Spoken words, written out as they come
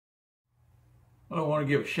Well, I want to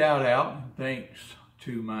give a shout out and thanks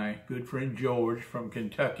to my good friend George from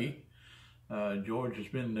Kentucky. George has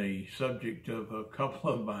been the subject of a couple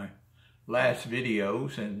of my last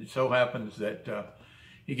videos, and it so happens that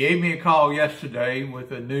he gave me a call yesterday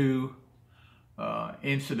with a new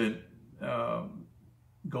incident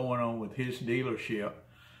going on with his dealership.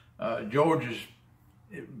 George has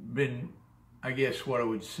been, I guess what I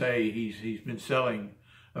would say, he's been selling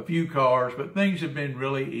a few cars, but things have been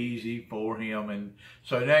really easy for him, and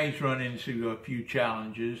so now he's run into a few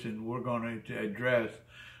challenges, and we're going to address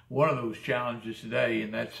one of those challenges today,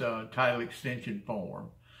 and that's title extension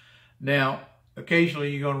form. Now,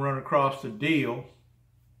 occasionally you're going to run across the deal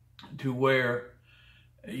to where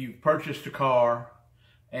you've purchased a car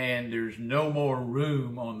and there's no more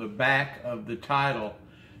room on the back of the title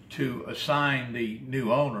to assign the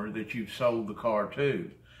new owner that you've sold the car to.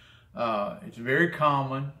 It's very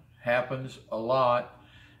common, happens a lot,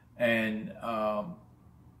 and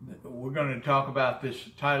we're going to talk about this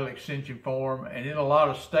title extension form. And in a lot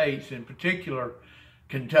of states, in particular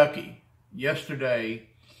Kentucky, yesterday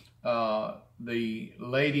the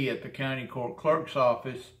lady at the county court clerk's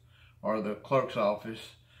office, or the clerk's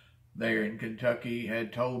office there in Kentucky,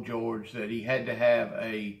 had told George that he had to have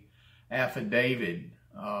a affidavit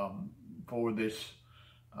for this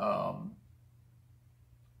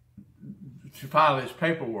to file his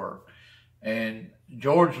paperwork. And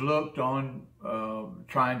George looked on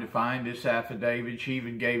trying to find this affidavit. She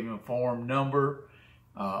even gave him a form number.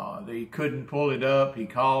 He couldn't pull it up. He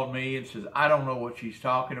called me and says, "I don't know what she's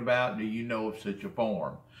talking about. Do you know of such a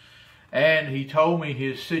form?" And he told me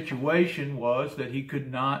his situation was that he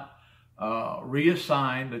could not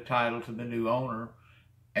reassign the title to the new owner,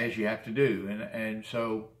 as you have to do. And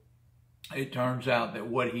so it turns out that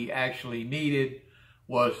what he actually needed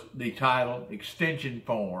was the title extension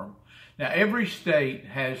form. Now, every state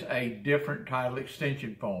has a different title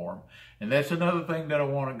extension form, and that's another thing that I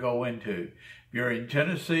want to go into. If you're in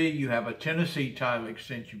Tennessee, you have a Tennessee title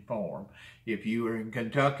extension form. If you are in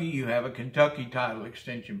Kentucky, you have a Kentucky title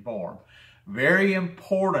extension form. Very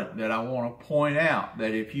important that I want to point out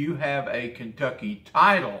that if you have a Kentucky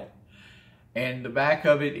title and the back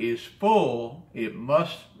of it is full, it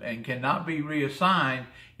must and cannot be reassigned.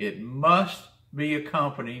 It must be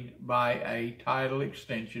accompanied by a title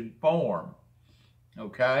extension form.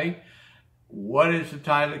 Okay? What is the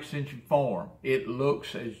title extension form? It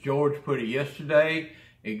looks, as George put it yesterday,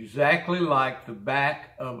 exactly like the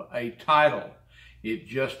back of a title. It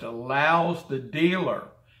just allows the dealer,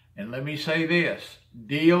 and let me say this,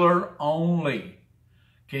 dealer only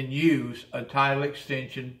can use a title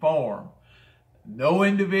extension form. No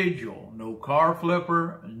individual, no car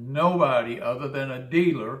flipper, nobody other than a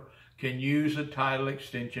dealer can use a title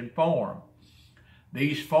extension form.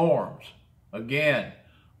 These forms, again,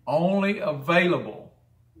 only available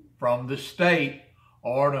from the state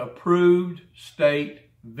or an approved state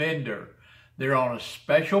vendor. They're on a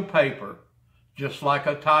special paper, just like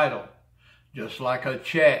a title, just like a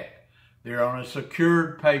check. They're on a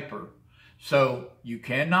secured paper. So you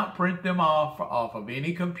cannot print them off of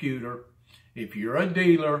any computer. If you're a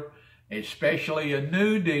dealer, especially a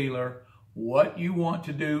new dealer, what you want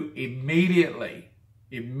to do immediately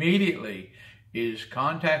is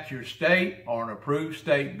contact your state or an approved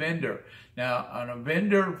state vendor. Now, a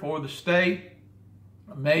vendor for the state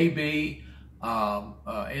may be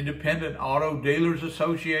Independent Auto Dealers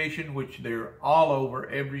Association, which they're all over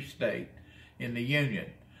every state in the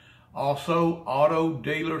union. Also, Auto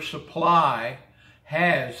Dealer Supply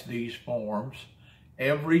has these forms.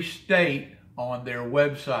 Every state on their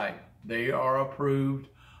website, they are approved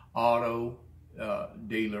auto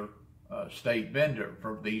dealer state vendor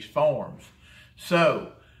for these forms.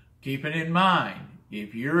 So keep it in mind,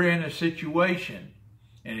 if you're in a situation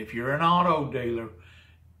and if you're an auto dealer,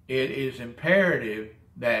 it is imperative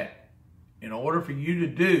that in order for you to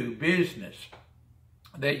do business,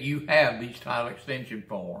 that you have these title extension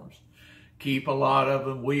forms. Keep a lot of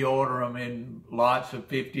them. We order them in lots of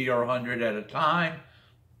 50 or 100 at a time.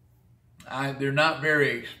 They're not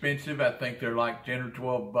very expensive. I think they're like 10 or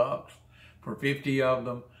 12 bucks for 50 of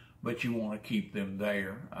them, but you want to keep them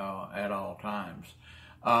there at all times.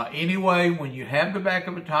 Anyway, when you have the back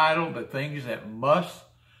of a title, the things that must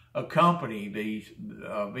accompany these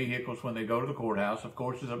vehicles when they go to the courthouse, of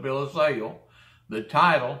course, is a bill of sale, the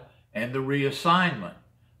title, and the reassignment.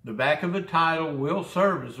 The back of the title will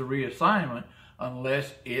serve as a reassignment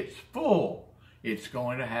unless it's full. It's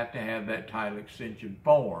going to have that title extension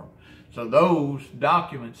form. So those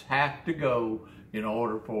documents have to go in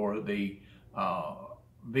order for the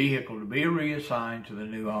vehicle to be reassigned to the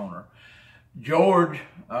new owner. George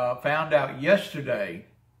found out yesterday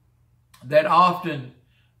that often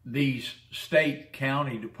these state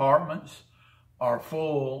county departments are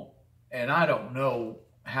full, and I don't know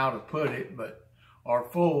how to put it, but are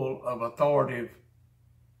full of authoritative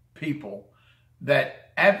people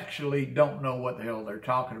that actually don't know what the hell they're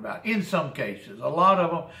talking about. In some cases, a lot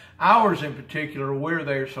of them, ours in particular, we're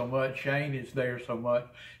there so much. Shane is there so much.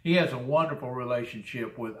 He has a wonderful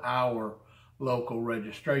relationship with our local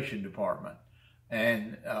registration department.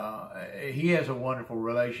 And he has a wonderful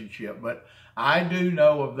relationship. But I do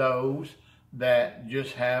know of those that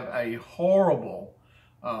just have a horrible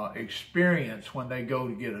experience when they go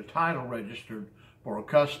to get a title registered for a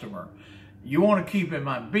customer. You want to keep in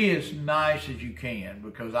mind, be as nice as you can,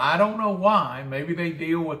 because I don't know why. Maybe they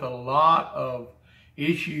deal with a lot of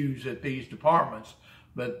issues at these departments,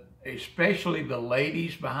 but especially the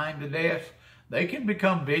ladies behind the desk, they can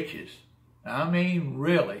become bitches. I mean,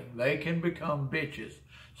 really, they can become bitches.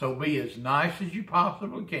 So be as nice as you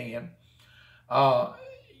possibly can.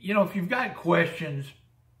 You know, if you've got questions,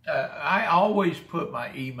 I always put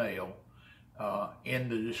my email in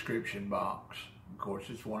the description box. Of course,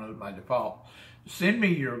 it's one of my default. Send me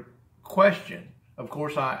your question. Of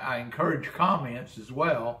course, I encourage comments as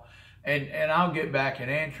well, and I'll get back and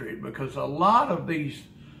answer it, because a lot of these,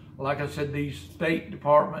 like I said, these state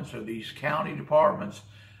departments or these county departments,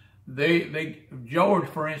 George,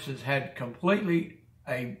 for instance, had completely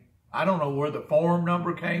I don't know where the form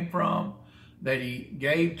number came from that he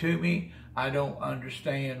gave to me. I don't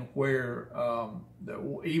understand where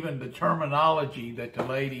even the terminology that the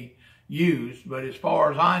lady used, but as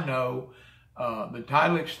far as I know, the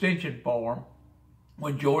title extension form,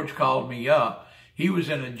 when George called me up, he was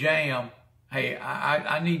in a jam. Hey,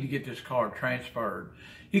 I need to get this car transferred.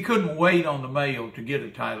 He couldn't wait on the mail to get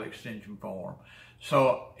a title extension form.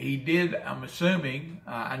 So he did, I'm assuming,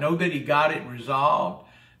 I know that he got it resolved,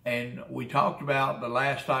 and we talked about, the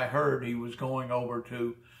last I heard, he was going over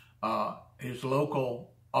to his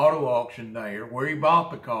local auto auction there where he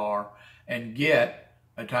bought the car and get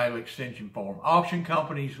a title extension form. Auction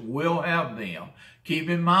companies will have them. Keep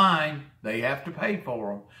in mind, they have to pay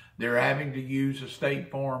for them. They're having to use a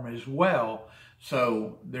state form as well,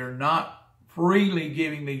 so they're not freely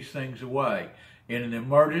giving these things away. In an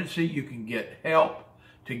emergency, you can get help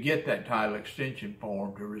to get that title extension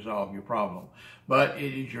form to resolve your problem. But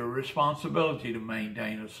it is your responsibility to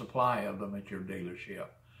maintain a supply of them at your dealership.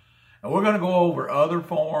 And we're going to go over other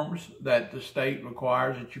forms that the state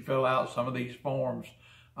requires that you fill out. Some of these forms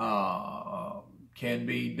can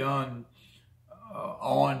be done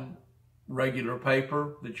on regular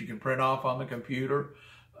paper that you can print off on the computer.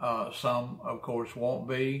 Some, of course, won't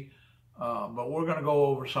be. But we're going to go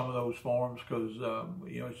over some of those forms because,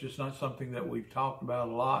 you know, it's just not something that we've talked about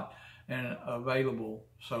a lot and available.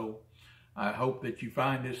 So I hope that you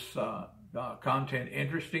find this content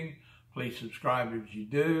interesting. Please subscribe if you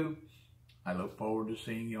do. I look forward to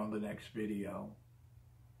seeing you on the next video.